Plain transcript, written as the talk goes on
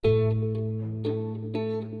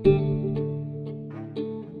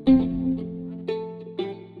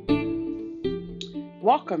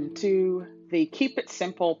Welcome to the Keep It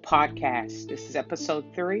Simple podcast. This is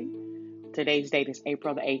episode 3. Today's date is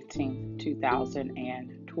April the 18th,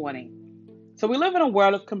 2020. So we live in a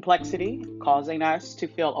world of complexity, causing us to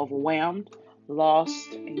feel overwhelmed,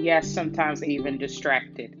 lost, and yes, sometimes even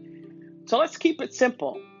distracted. So let's keep it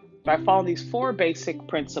simple by following these 4 basic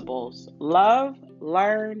principles: love,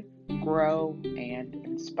 learn, grow, and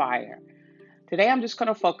inspire. Today I'm just going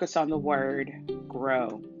to focus on the word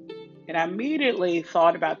grow. And I immediately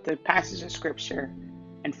thought about the passage of scripture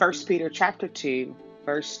in 1 Peter chapter 2,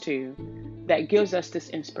 verse 2, that gives us this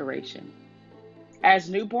inspiration. As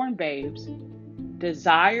newborn babes,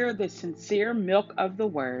 desire the sincere milk of the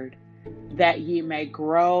word, that ye may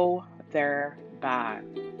grow thereby.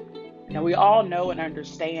 Now we all know and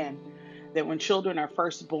understand that when children are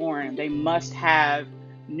first born, they must have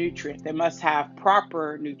nutrients. They must have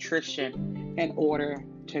proper nutrition in order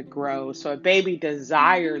to grow. So a baby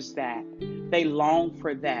desires that. They long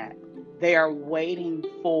for that. They are waiting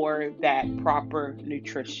for that proper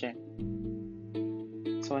nutrition.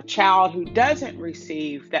 So a child who doesn't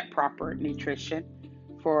receive that proper nutrition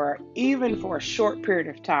even for a short period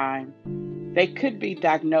of time, they could be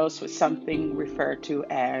diagnosed with something referred to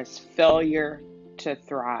as failure to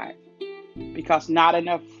thrive, because not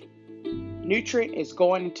enough nutrient is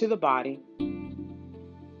going into the body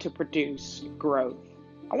to produce growth.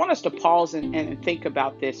 I want us to pause and think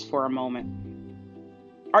about this for a moment.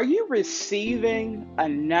 Are you receiving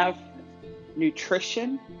enough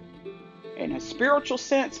nutrition in a spiritual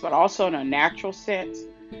sense, but also in a natural sense,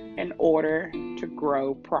 in order to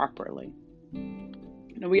grow properly?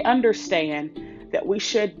 Now, we understand that we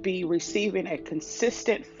should be receiving a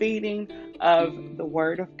consistent feeding of the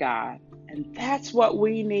Word of God, and that's what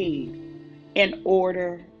we need in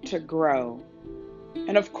order to grow.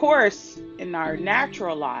 And of course, in our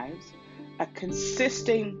natural lives, a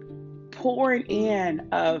consistent pouring in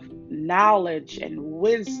of knowledge and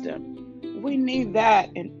wisdom, we need that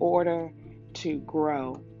in order to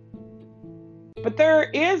grow. But there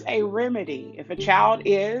is a remedy. If a child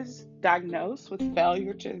is diagnosed with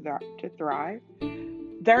failure to thrive,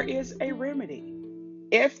 there is a remedy.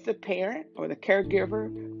 If the parent or the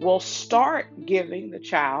caregiver will start giving the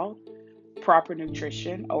child proper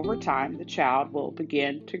nutrition, over time the child will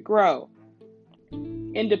begin to grow,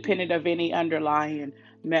 independent of any underlying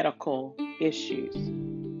medical issues.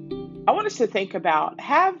 I want us to think about,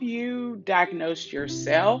 have you diagnosed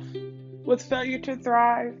yourself with failure to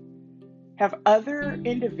thrive? Have other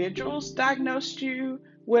individuals diagnosed you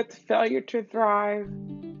with failure to thrive?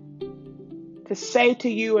 To say to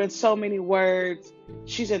you in so many words,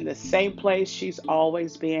 she's in the same place she's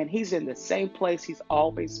always been. He's in the same place he's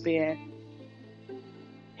always been.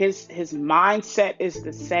 His mindset is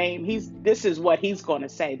the same. This is what he's going to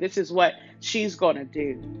say. This is what she's going to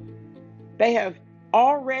do. They have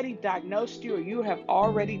already diagnosed you, or you have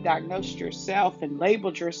already diagnosed yourself and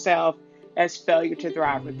labeled yourself as failure to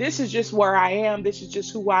thrive. This is just where I am. This is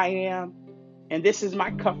just who I am. And this is my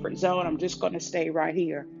comfort zone. I'm just going to stay right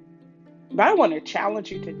here. But I want to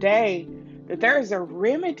challenge you today that there is a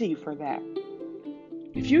remedy for that.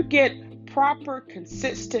 If you get proper,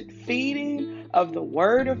 consistent feeding of the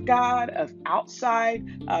Word of God, of outside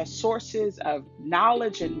sources of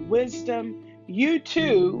knowledge and wisdom, you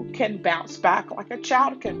too can bounce back like a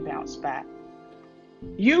child can bounce back.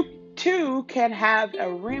 You too can have a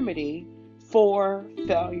remedy for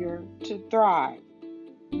failure to thrive.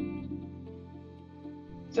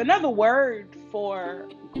 So another word for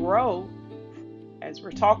growth, as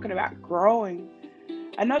we're talking about growing,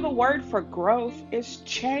 another word for growth is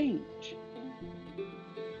change.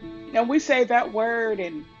 Now we say that word,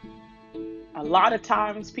 and a lot of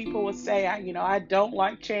times people will say, I don't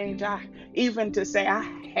like change. Even to say I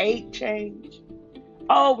hate change.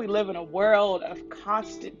 Oh, we live in a world of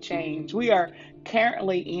constant change. We are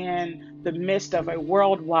currently in the midst of a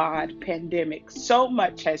worldwide pandemic. So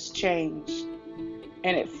much has changed,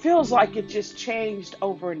 and it feels like it just changed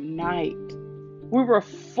overnight. We were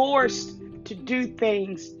forced to do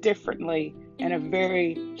things differently in a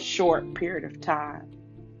very short period of time.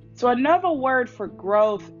 So another word for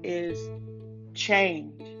growth is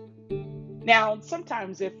change. Now,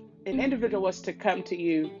 sometimes if an individual was to come to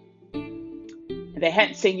you and they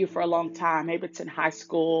hadn't seen you for a long time, maybe it's in high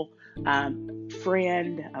school,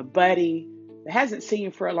 friend, a buddy that hasn't seen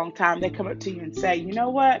you for a long time, they come up to you and say, you know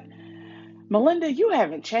what, Melinda, you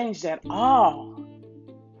haven't changed at all.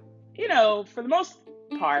 For the most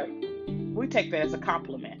part, we take that as a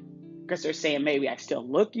compliment, because they're saying maybe I still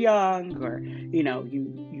look young, or,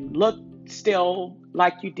 you look still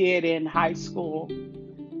like you did in high school.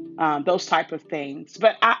 those type of things.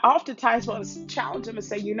 But I oftentimes want to challenge them and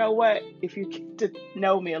say, you know what? If you get to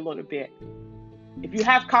know me a little bit, if you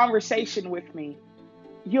have conversation with me,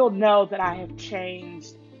 you'll know that I have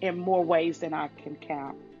changed in more ways than I can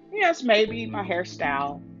count. Yes, maybe my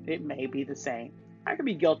hairstyle, it may be the same. I could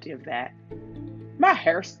be guilty of that.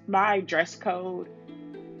 My dress code,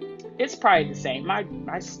 it's probably the same.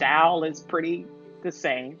 My style is pretty the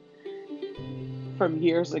same from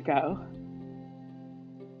years ago.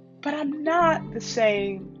 But I'm not the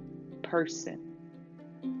same person.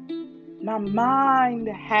 My mind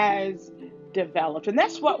has developed. And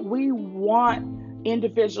that's what we want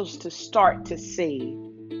individuals to start to see.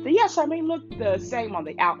 That yes, I may look the same on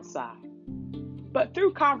the outside, but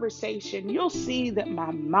through conversation, you'll see that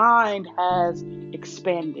my mind has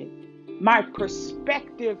expanded. My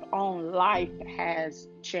perspective on life has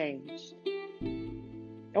changed.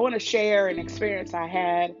 I want to share an experience I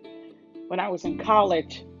had when I was in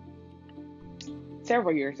college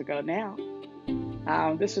several years ago now.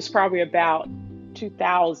 This was probably about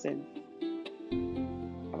 2000.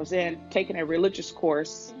 I was taking a religious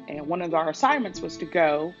course, and one of our assignments was to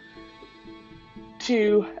go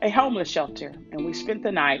to a homeless shelter. And we spent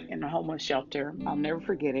the night in a homeless shelter. I'll never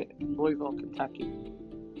forget it, in Louisville, Kentucky.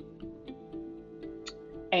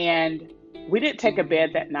 And we didn't take a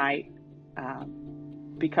bed that night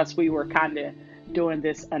because we were kind of doing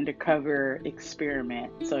this undercover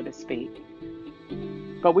experiment, so to speak.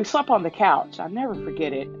 But we slept on the couch. I'll never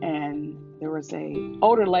forget it. And there was a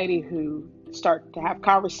older lady who started to have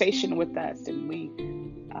conversation with us, and we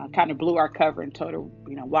kind of blew our cover and told her,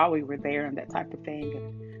 while we were there and that type of thing.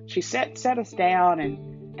 And she set us down,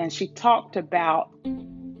 and she talked about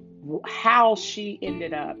how she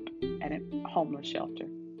ended up at a homeless shelter.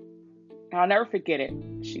 And I'll never forget it.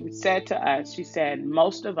 She said to us, she said,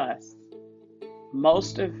 most of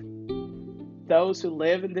those who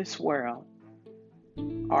live in this world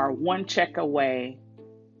are one check away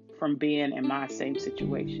from being in my same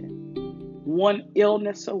situation, one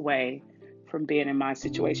illness away from being in my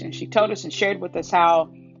situation. She told us and shared with us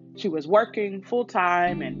how she was working full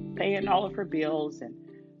time and paying all of her bills, and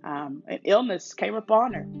an illness came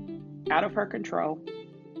upon her out of her control.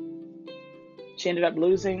 She ended up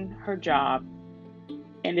losing her job,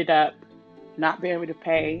 ended up not being able to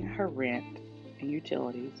pay her rent and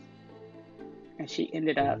utilities, and she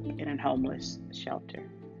ended up in a homeless shelter.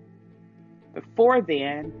 Before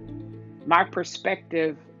then, my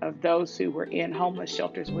perspective of those who were in homeless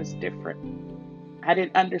shelters was different. I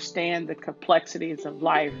didn't understand the complexities of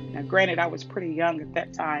life. Now, granted, I was pretty young at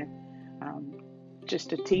that time,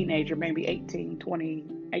 just a teenager, maybe 18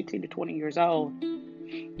 to 20 years old.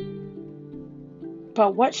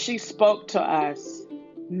 But what she spoke to us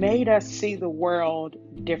made us see the world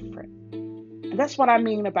different. And that's what I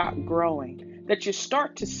mean about growing, that you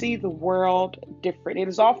start to see the world different. It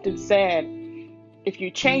is often said, if you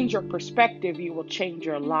change your perspective, you will change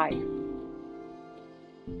your life.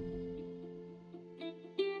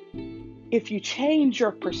 If you change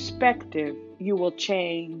your perspective, you will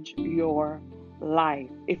change your life.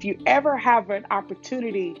 If you ever have an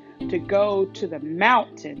opportunity to go to the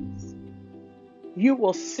mountains, you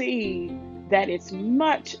will see that it's a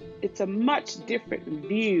much different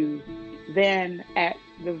view than at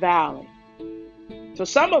the valley. So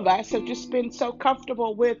some of us have just been so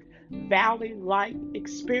comfortable with valley-like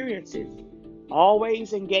experiences,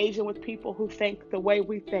 always engaging with people who think the way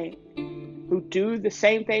we think, who do the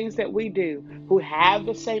same things that we do, who have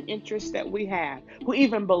the same interests that we have, who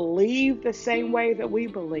even believe the same way that we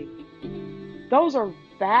believe. Those are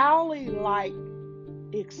valley-like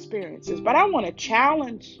experiences. But I want to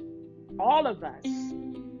challenge all of us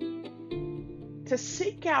to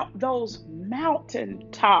seek out those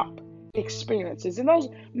mountaintop experiences. And those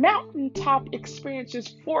mountaintop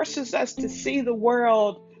experiences forces us to see the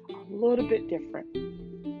world a little bit different.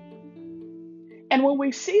 And when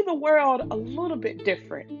we see the world a little bit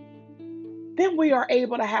different, then we are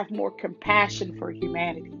able to have more compassion for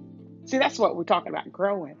humanity. See, that's what we're talking about,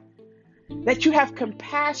 growing. That you have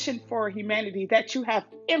compassion for humanity, that you have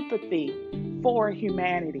empathy for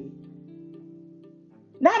humanity.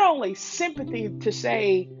 Not only sympathy to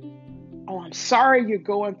say, oh, I'm sorry you're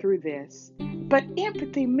going through this, but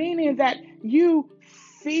empathy, meaning that you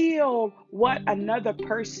feel what another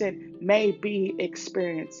person may be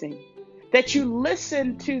experiencing. That you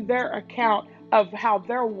listen to their account of how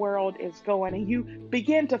their world is going, and you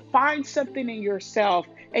begin to find something in yourself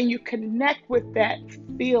and you connect with that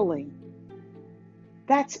feeling.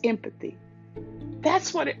 That's empathy.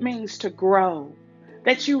 That's what it means to grow.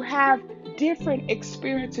 That you have different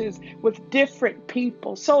experiences with different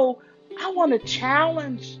people. So I want to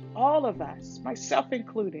challenge all of us, myself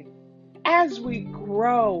included, as we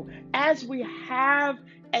grow, as we have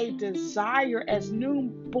a desire as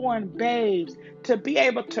newborn babes to be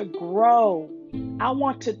able to grow. I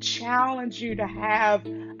want to challenge you to have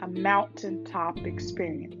a mountaintop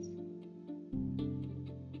experience.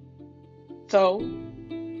 So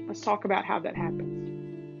let's talk about how that happens.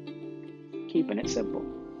 Keeping it simple.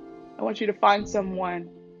 I want you to find someone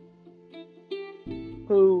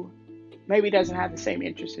who maybe doesn't have the same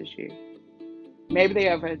interests as you. Maybe they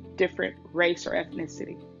have a different race or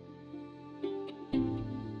ethnicity.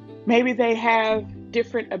 Maybe they have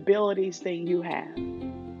different abilities than you have.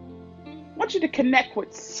 I want you to connect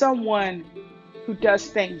with someone who does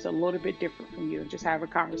things a little bit different from you and just have a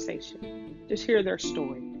conversation. Just hear their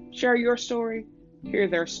story. Share your story, hear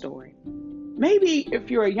their story. Maybe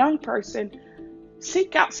if you're a young person,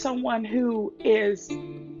 seek out someone who is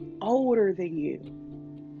older than you.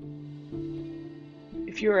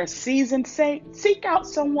 If you're a seasoned saint, seek out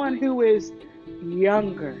someone who is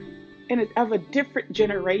younger and of a different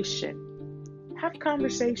generation. Have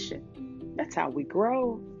conversation. That's how we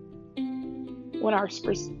grow. When our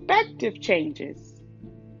perspective changes,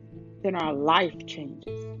 then our life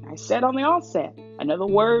changes. I said on the onset, another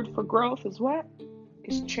word for growth is what?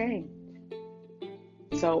 Is change.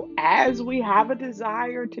 So as we have a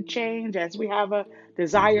desire to change, as we have a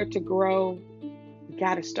desire to grow, we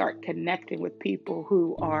got to start connecting with people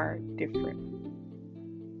who are different.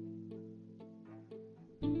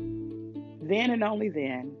 Then and only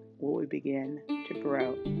then will we begin to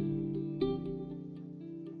grow.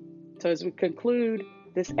 So as we conclude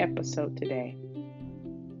this episode today,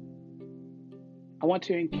 I want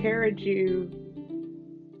to encourage you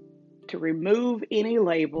to remove any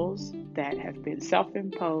labels that have been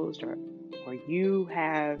self-imposed or you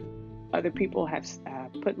have, other people have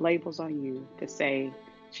put labels on you to say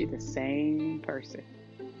she's the same person.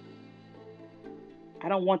 I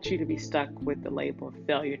don't want you to be stuck with the label of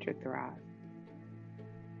failure to thrive.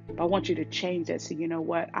 I want you to change that. So you know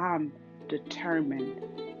what? I'm determined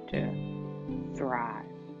to thrive.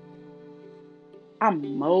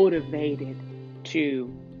 I'm motivated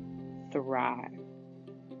to thrive.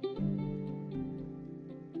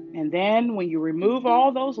 And then when you remove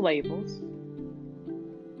all those labels,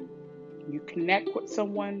 you connect with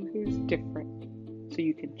someone who's different so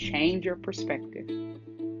you can change your perspective.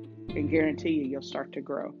 I can guarantee you'll start to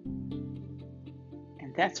grow.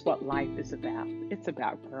 And that's what life is about. It's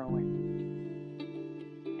about growing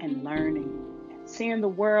and learning and seeing the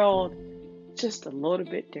world just a little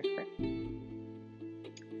bit different.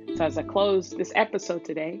 So as I close this episode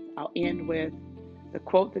today, I'll end with the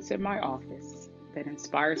quote that's in my office that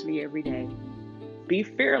inspires me every day. Be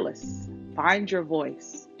fearless. Find your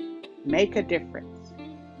voice. Make a difference.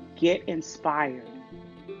 Get inspired.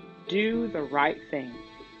 Do the right thing.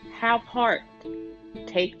 Have heart.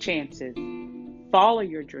 Take chances. Follow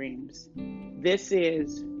your dreams. This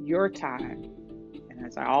is your time. And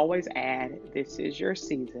as I always add, this is your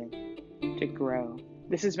season to grow.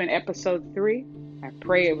 This has been episode 3. I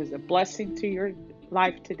pray it was a blessing to your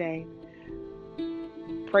life today.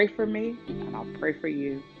 Pray for me, and I'll pray for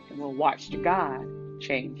you, and we'll watch God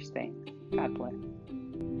change things. God bless.